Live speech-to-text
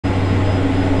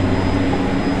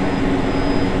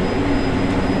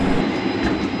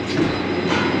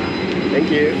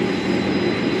you.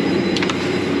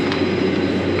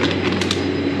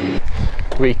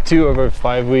 Week 2 of our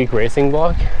 5-week racing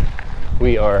block.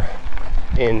 We are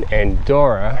in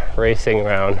Andorra racing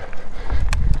around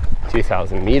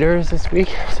 2,000 meters this week,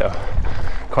 so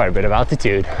quite a bit of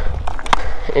altitude.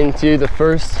 Into the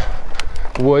first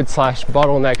wood /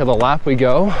 bottleneck of the lap we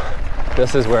go.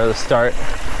 This is where the start.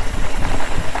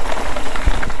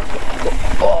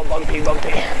 Oh, bumpy.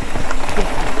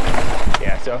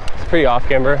 Yeah, so it's pretty off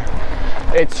camber.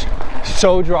 It's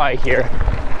so dry here.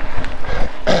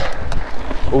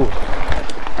 Ooh,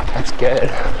 that's good.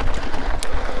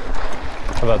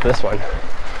 How about this one?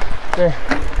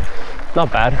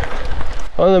 Not bad.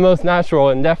 One of the most natural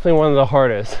and definitely one of the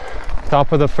hardest.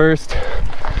 Top of the first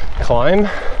climb.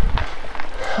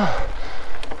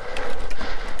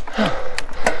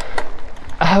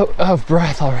 Out of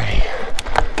breath already.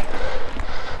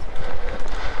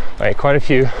 All right, quite a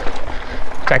few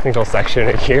technical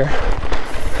section here.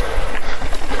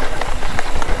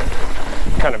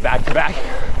 Kind of back to back.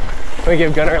 I'm gonna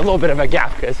give Gunnar a little bit of a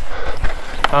gap because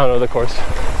I don't know the course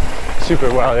super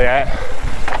well yet.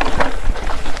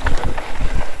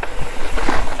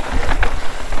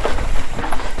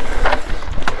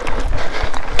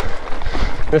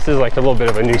 This is like a little bit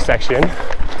of a new section.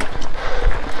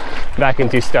 Back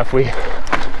into stuff we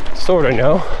sort of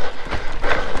know.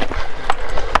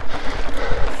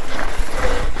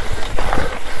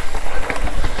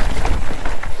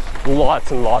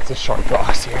 Lots and lots of sharp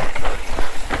rocks here.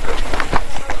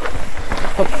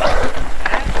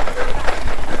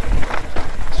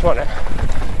 Just want to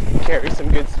carry some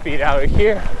good speed out of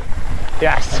here.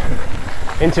 Yes,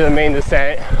 into the main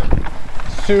descent.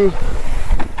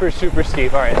 Super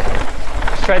steep. All right,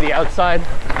 let's try the outside.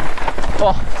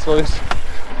 Oh, it's loose.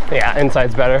 Yeah,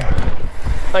 inside's better.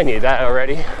 I need that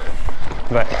already,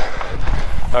 but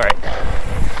all right.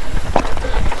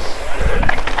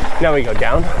 Now we go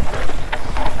down.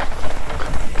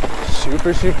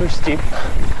 Super steep.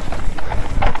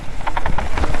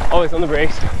 Always on the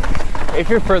brakes. If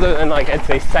you're further than like I'd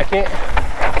say second,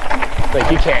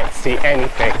 like you can't see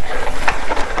anything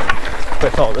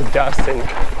with all the dust and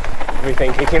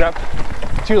everything kicking up.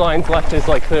 2 lines left is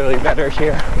like clearly better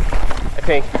here, I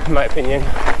think, in my opinion.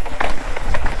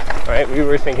 All right, we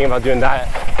were thinking about doing that.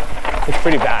 It's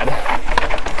pretty bad.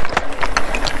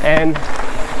 And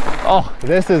oh,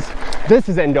 this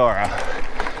is Andorra.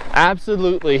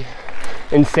 Absolutely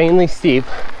insanely steep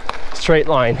straight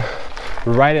line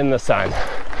right in the sun.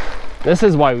 This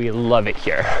is why we love it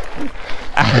here.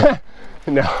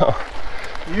 No,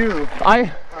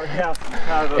 I have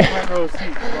a front row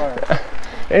seat for it.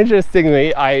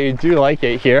 Interestingly, I do like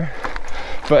it here,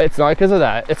 but it's not because of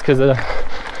that. It's because of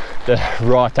the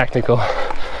raw technical.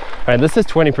 All right, this is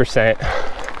 20%,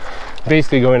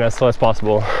 basically going as slow as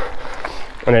possible,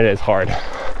 and it is hard,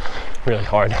 really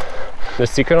hard. The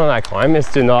secret on that climb is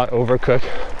to not overcook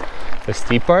the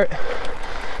steep part,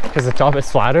 because the top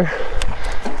is flatter.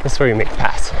 That's where you make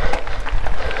pass.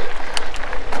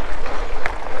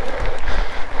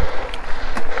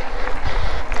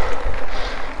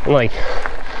 And like,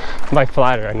 by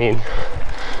flatter, I mean,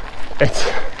 it's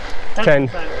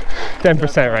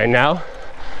 10% right now.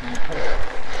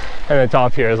 And the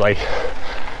top here is like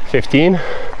 15,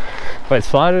 but it's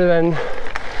flatter than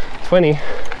 20.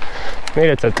 Made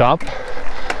it to the top.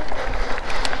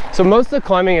 So most of the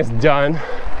climbing is done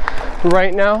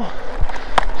right now.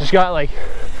 Just got like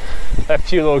a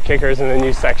few little kickers in the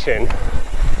new section.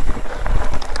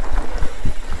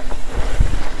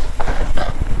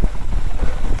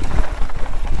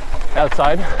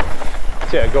 Outside,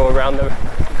 so yeah, go around the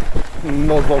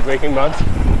multiple braking bumps.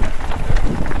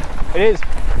 It is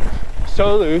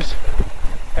so loose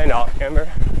and off camber.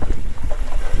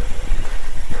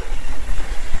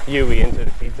 Yui into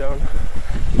the feed zone.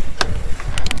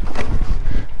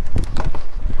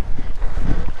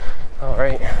 All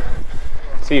right,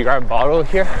 so you grab a bottle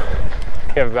here.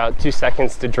 You have about 2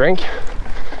 seconds to drink,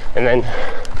 and then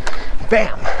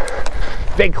bam,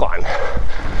 big climb.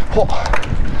 Oh,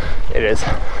 it is,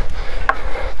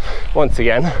 once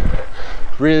again,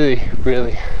 really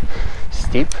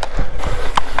steep.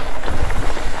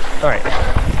 All right,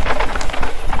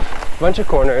 bunch of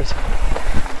corners.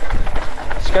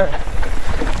 Just kind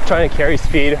of trying to carry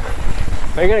speed.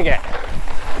 You're gonna get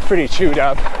pretty chewed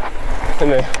up in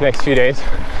the next few days.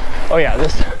 Oh yeah,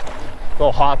 this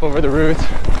little hop over the roots,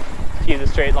 keep the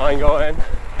straight line going.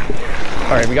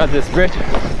 All right, we got this bridge.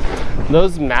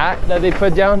 Those mat that they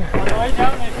put down. On the way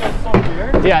down, they feel so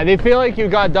weird. Yeah, they feel like you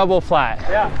got double flat.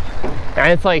 Yeah.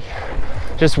 And it's like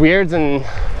just weird and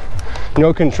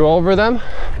no control over them.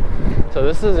 So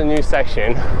this is a new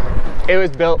section. it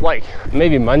was built like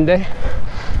maybe Monday.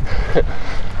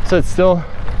 So it's still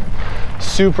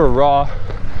super raw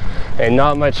and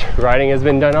not much riding has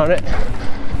been done on it.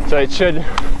 So it should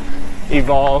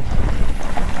evolve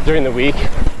during the week.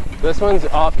 This one's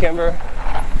off camber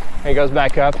and it goes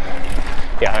back up.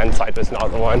 Yeah, inside was not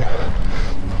the one.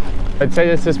 I'd say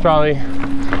this is probably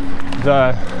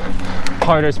the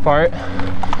hardest part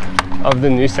of the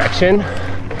new section.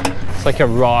 It's like a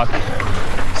rock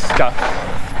stuff.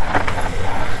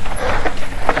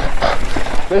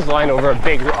 This line over a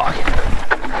big rock.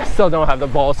 I still don't have the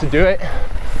balls to do it.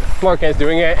 Morgan's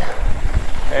doing it,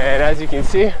 and as you can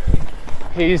see,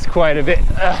 he's quite a bit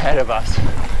ahead of us.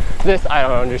 This I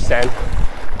don't understand.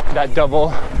 That double,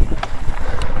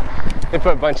 they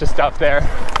put a bunch of stuff there.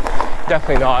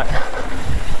 Definitely not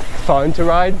fun to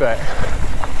ride, but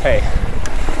hey,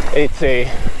 it's a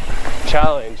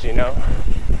challenge, you know?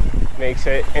 Makes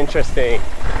it interesting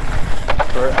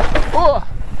for, oh,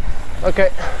 okay,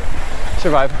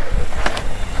 survive.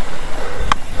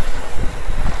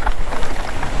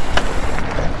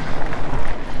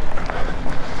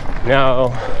 Now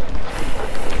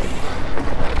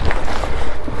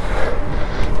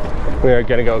we are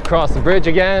gonna go across the bridge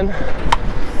again.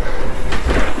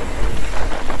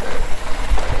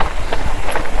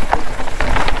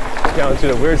 Down to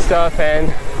the weird stuff and,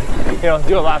 you know,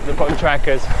 do a lap of the pump track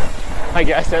because I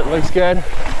guess it looks good.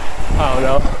 I don't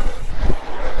know.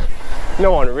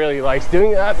 No one really likes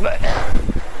doing that, but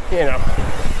you know.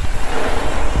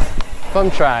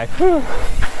 Pump track, whew.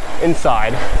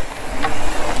 Inside.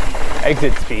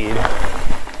 Exit speed.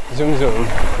 Zoom, zoom.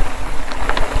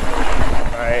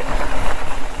 All right.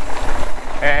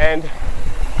 And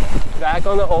back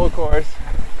on the old course.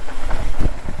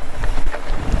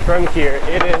 From here,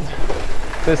 it is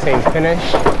the same finish.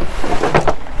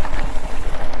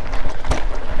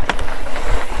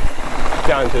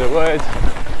 Down to the woods,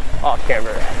 off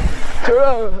camber.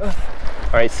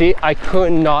 All right, see, I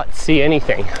could not see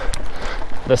anything.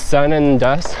 The sun and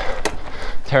dust,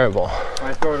 terrible.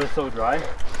 My throat is so dry.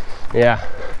 Yeah.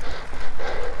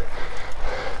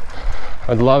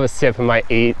 I'd love a sip of my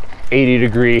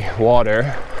 80-degree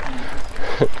water.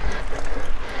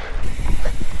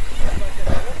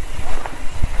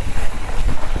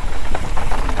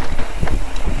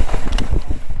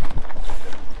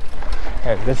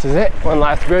 And this is it, one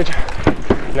last bridge.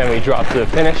 And then we drop to the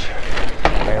finish.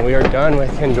 And we are done with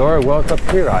Andorra World Cup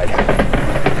pre-ride.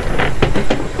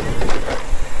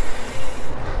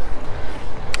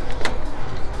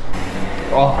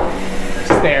 Oh,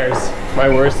 stairs, my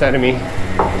worst enemy.